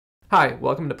Hi,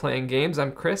 welcome to Playing Games.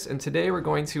 I'm Chris, and today we're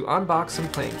going to unbox some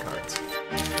playing cards.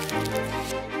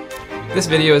 This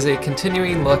video is a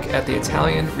continuing look at the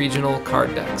Italian regional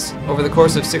card decks. Over the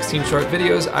course of 16 short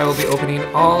videos, I will be opening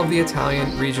all of the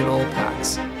Italian regional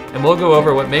packs, and we'll go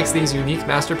over what makes these unique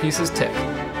masterpieces tick.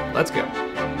 Let's go.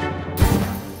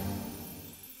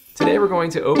 Today we're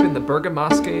going to open the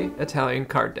Bergamasche Italian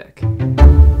card deck.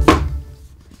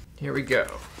 Here we go.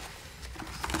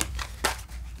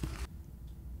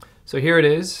 So here it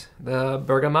is, the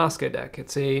Bergamasche deck.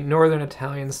 It's a Northern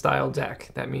Italian style deck.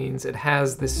 That means it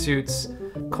has the suits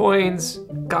coins,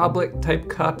 goblet type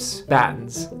cups,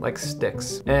 battens, like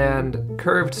sticks, and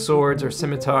curved swords or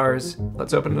scimitars.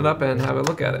 Let's open it up and have a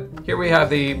look at it. Here we have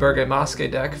the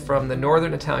Bergamasche deck from the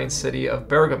Northern Italian city of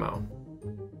Bergamo.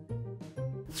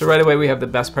 So right away we have the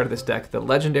best part of this deck, the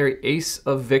legendary Ace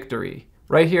of Victory.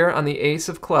 Right here on the Ace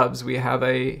of Clubs we have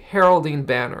a heralding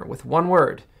banner with one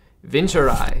word,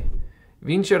 Vincerai.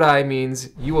 Vincerai means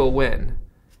you will win.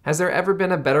 Has there ever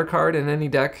been a better card in any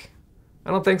deck?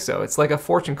 I don't think so. It's like a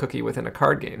fortune cookie within a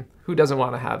card game. Who doesn't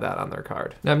want to have that on their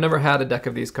card? Now, I've never had a deck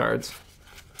of these cards.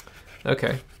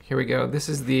 Okay, here we go. This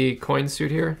is the coin suit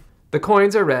here. The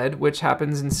coins are red, which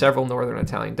happens in several Northern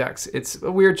Italian decks. It's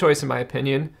a weird choice in my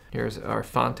opinion. Here's our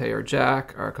Fante or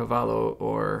Jack, our Cavallo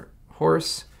or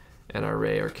Horse, and our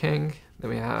Re or King.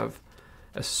 Then we have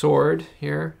a sword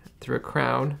here through a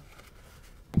crown.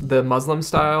 The Muslim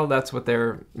style, that's what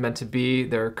they're meant to be.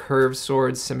 They're curved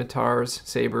swords, scimitars,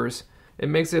 sabers. It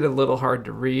makes it a little hard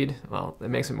to read. Well, it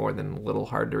makes it more than a little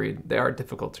hard to read. They are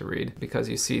difficult to read because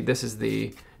you see this is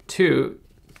the two.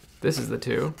 This is the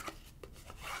two.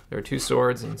 There are two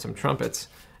swords and some trumpets.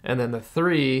 And then the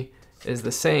three is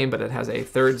the same, but it has a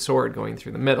third sword going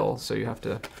through the middle. So you have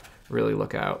to really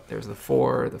look out. There's the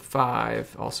 4, the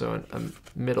 5, also a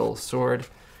middle sword,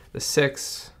 the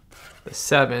 6, the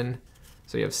 7.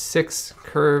 So you have 6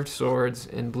 curved swords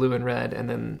in blue and red, and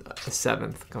then a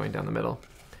 7th going down the middle.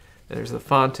 And there's the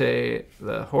Fante,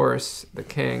 the Horse, the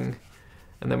King,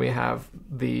 and then we have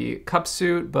the cup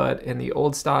suit, but in the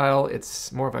old style,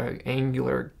 it's more of an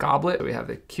angular goblet. We have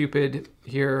the Cupid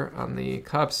here on the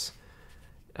cups.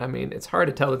 I mean, it's hard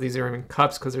to tell that these are even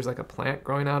cups because there's like a plant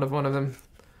growing out of one of them.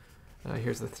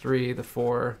 Here's the 3, the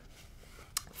 4,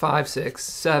 5, 6,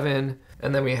 7,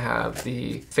 and then we have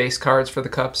the face cards for the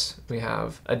cups. We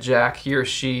have a Jack. He or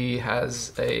she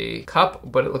has a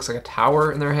cup, but it looks like a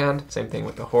tower in their hand. Same thing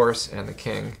with the Horse and the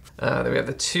King. Then we have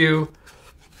the 2.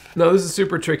 Now this is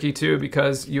super tricky too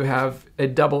because you have a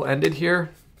double-ended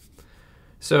here.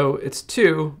 So it's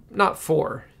 2, not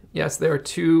 4. Yes, there are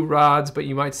 2 rods, but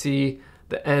you might see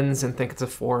the ends and think it's a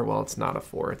 4. Well, it's not a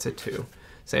 4, it's a 2.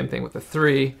 Same thing with the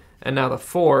 3. And now the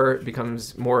 4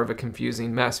 becomes more of a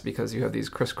confusing mess because you have these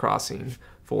crisscrossing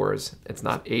 4s. It's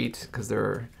not 8 because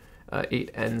there are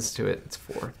 8 ends to it. It's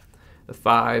 4. The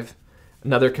 5,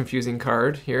 another confusing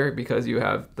card here because you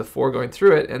have the 4 going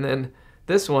through it, and then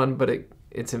this one, but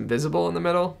it's invisible in the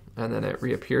middle, and then it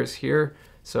reappears here.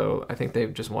 So I think they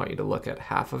just want you to look at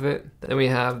half of it. Then we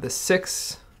have the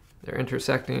 6, they're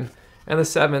intersecting, and the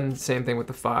 7, same thing with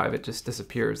the 5. It just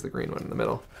disappears, the green one in the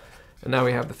middle. And now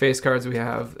we have the face cards. We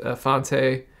have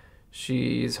Fante,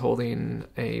 she's holding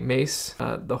a mace,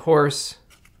 the Horse,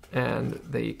 and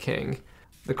the King.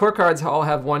 The core cards all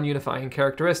have one unifying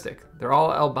characteristic. They're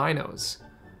all albinos.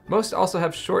 Most also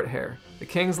have short hair. The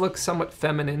Kings look somewhat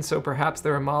feminine, so perhaps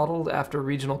they're modeled after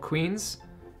regional queens.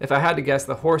 If I had to guess,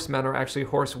 the horsemen are actually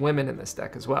horsewomen in this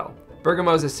deck as well.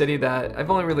 Bergamo is a city that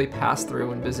I've only really passed through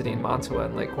when visiting Mantua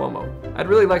and Lake Como. I'd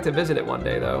really like to visit it one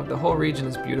day though. The whole region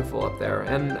is beautiful up there,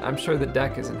 and I'm sure the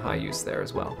deck is in high use there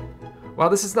as well. While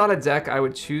this is not a deck I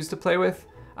would choose to play with,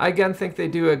 I again think they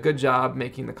do a good job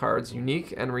making the cards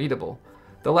unique and readable.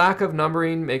 The lack of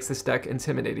numbering makes this deck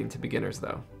intimidating to beginners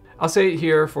though. I'll say it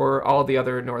here for all the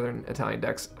other Northern Italian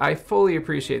decks, I fully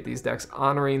appreciate these decks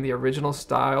honoring the original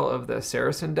style of the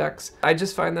Saracen decks. I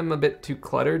just find them a bit too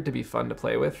cluttered to be fun to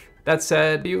play with. That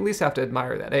said, you at least have to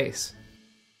admire that ace.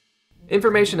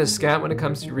 Information is scant when it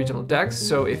comes to regional decks,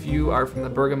 so if you are from the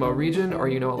Bergamo region or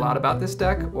you know a lot about this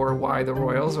deck or why the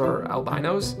Royals are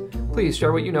albinos, please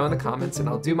share what you know in the comments and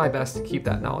I'll do my best to keep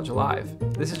that knowledge alive.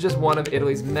 This is just one of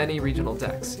Italy's many regional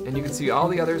decks, and you can see all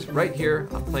the others right here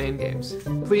on Playing Games.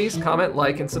 Please comment,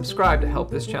 like, and subscribe to help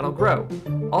this channel grow.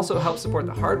 Also help support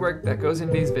the hard work that goes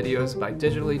into these videos by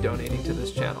digitally donating to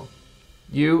this channel.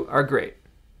 You are great.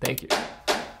 Thank you.